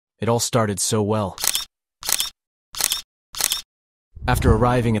It all started so well. After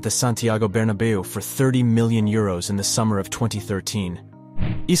arriving at the Santiago Bernabeu for 30 million euros in the summer of 2013,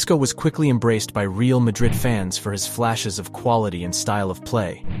 Isco was quickly embraced by Real Madrid fans for his flashes of quality and style of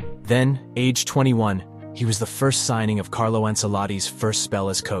play. Then, aged 21, he was the first signing of Carlo Ancelotti's first spell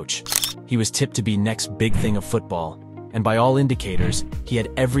as coach. He was tipped to be next big thing of football, and by all indicators, he had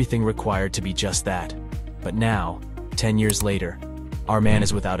everything required to be just that. But now, 10 years later, our man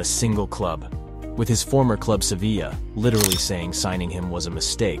is without a single club, with his former club Sevilla literally saying signing him was a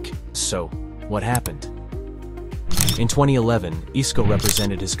mistake. So, what happened? In 2011, Isco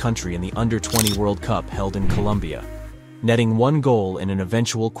represented his country in the Under-20 World Cup held in Colombia, netting 1 goal in an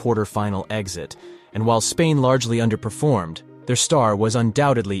eventual quarter-final exit, and while Spain largely underperformed, their star was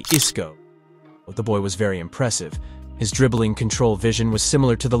undoubtedly Isco. The boy was very impressive. His dribbling control vision was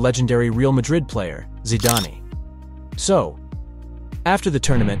similar to the legendary Real Madrid player, Zidane. So, after the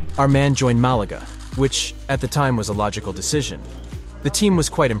tournament, our man joined Malaga, which, at the time, was a logical decision. The team was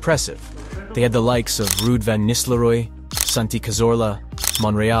quite impressive. They had the likes of Ruud van Nistelrooy, Santi Cazorla,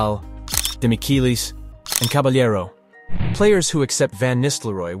 Monreal, Demichelis, and Caballero. Players who, except Van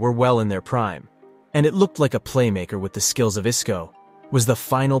Nistelrooy, were well in their prime. And it looked like a playmaker with the skills of Isco was the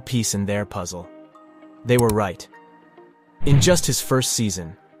final piece in their puzzle. They were right. In just his first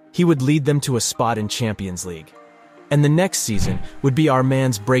season, he would lead them to a spot in Champions League. And the next season would be our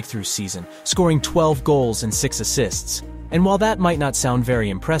man's breakthrough season, scoring 12 goals and 6 assists. And while that might not sound very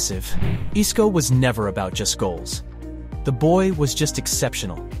impressive, Isco was never about just goals. The boy was just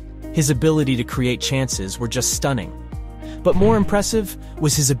exceptional. His ability to create chances were just stunning. But more impressive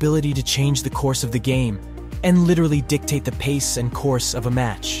was his ability to change the course of the game and literally dictate the pace and course of a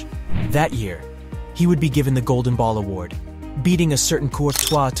match. That year, he would be given the Golden Ball Award, beating a certain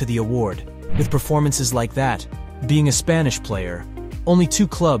Courtois to the award. With performances like that, being a Spanish player, only 2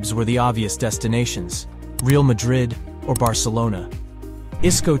 clubs were the obvious destinations, Real Madrid or Barcelona.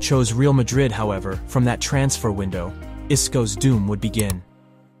 Isco chose Real Madrid, however. From that transfer window, Isco's doom would begin.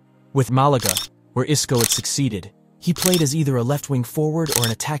 With Malaga, where Isco had succeeded, he played as either a left-wing forward or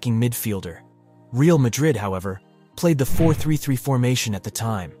an attacking midfielder. Real Madrid, however, played the 4-3-3 formation at the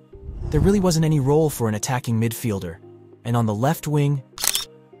time. There really wasn't any role for an attacking midfielder, and on the left wing,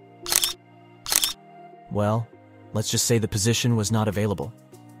 well, let's just say the position was not available.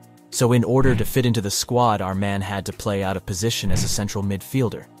 So in order to fit into the squad, our man had to play out of position as a central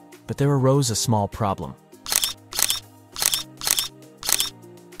midfielder. But there arose a small problem.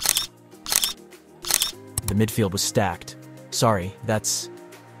 The midfield was stacked. Sorry, that's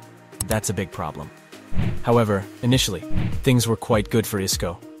a big problem. However, initially, things were quite good for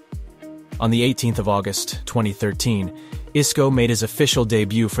Isco. On the 18th of August, 2013, Isco made his official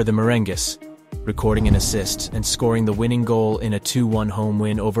debut for the Merengues, recording an assist and scoring the winning goal in a 2-1 home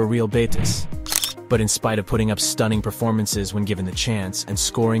win over Real Betis. But in spite of putting up stunning performances when given the chance and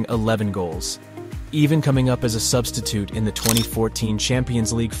scoring 11 goals, even coming up as a substitute in the 2014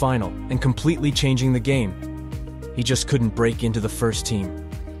 Champions League final and completely changing the game, he just couldn't break into the first team.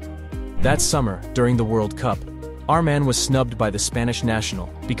 That summer, during the World Cup, our man was snubbed by the Spanish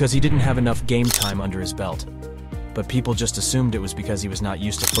national because he didn't have enough game time under his belt. But people just assumed it was because he was not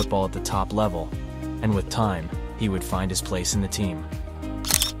used to football at the top level, and with time, he would find his place in the team.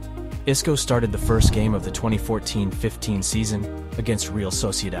 Isco started the first game of the 2014-15 season against Real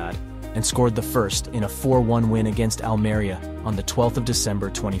Sociedad and scored the first in a 4-1 win against Almeria on the 12th of December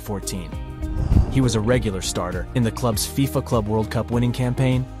 2014. He was a regular starter in the club's FIFA Club World Cup winning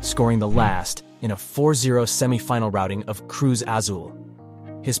campaign, scoring the last in a 4-0 semi-final routing of Cruz Azul.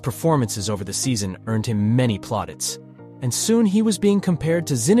 His performances over the season earned him many plaudits, and soon he was being compared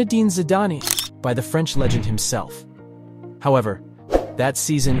to Zinedine Zidane by the French legend himself. However, that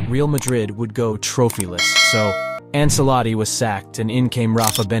season Real Madrid would go trophyless, so Ancelotti was sacked and in came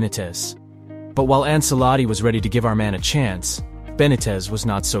Rafa Benitez. But while Ancelotti was ready to give our man a chance, Benitez was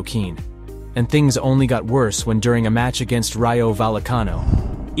not so keen. And things only got worse when during a match against Rayo Vallecano,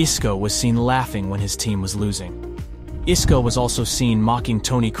 Isco was seen laughing when his team was losing. Isco was also seen mocking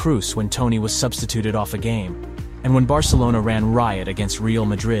Toni Kroos when Toni was substituted off a game, and when Barcelona ran riot against Real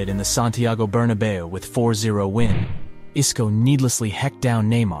Madrid in the Santiago Bernabeu with 4-0 win, Isco needlessly hecked down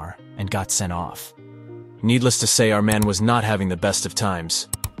Neymar and got sent off. Needless to say, our man was not having the best of times,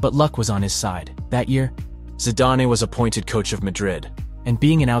 but luck was on his side. That year, Zidane was appointed coach of Madrid, and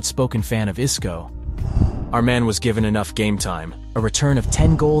being an outspoken fan of Isco, our man was given enough game time. A return of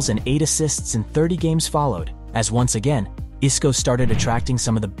 10 goals and 8 assists in 30 games followed, as once again, Isco started attracting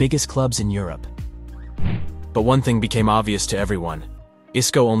some of the biggest clubs in Europe. But one thing became obvious to everyone.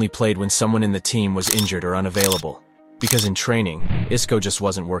 Isco only played when someone in the team was injured or unavailable. Because in training, Isco just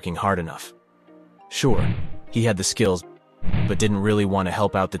wasn't working hard enough. Sure, he had the skills, but didn't really want to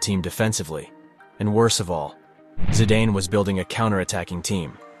help out the team defensively. And worse of all, Zidane was building a counter-attacking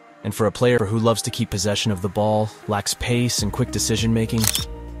team. And for a player who loves to keep possession of the ball, lacks pace and quick decision-making,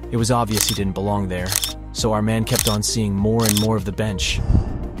 it was obvious he didn't belong there. So our man kept on seeing more and more of the bench.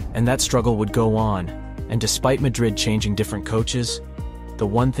 And that struggle would go on, and despite Madrid changing different coaches, the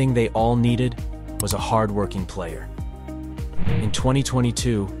one thing they all needed was a hard-working player. In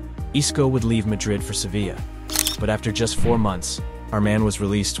 2022, Isco would leave Madrid for Sevilla, but after just 4 months, our man was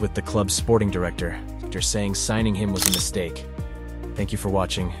released with the club's sporting director after saying signing him was a mistake. Thank you for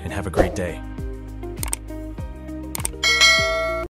watching and have a great day.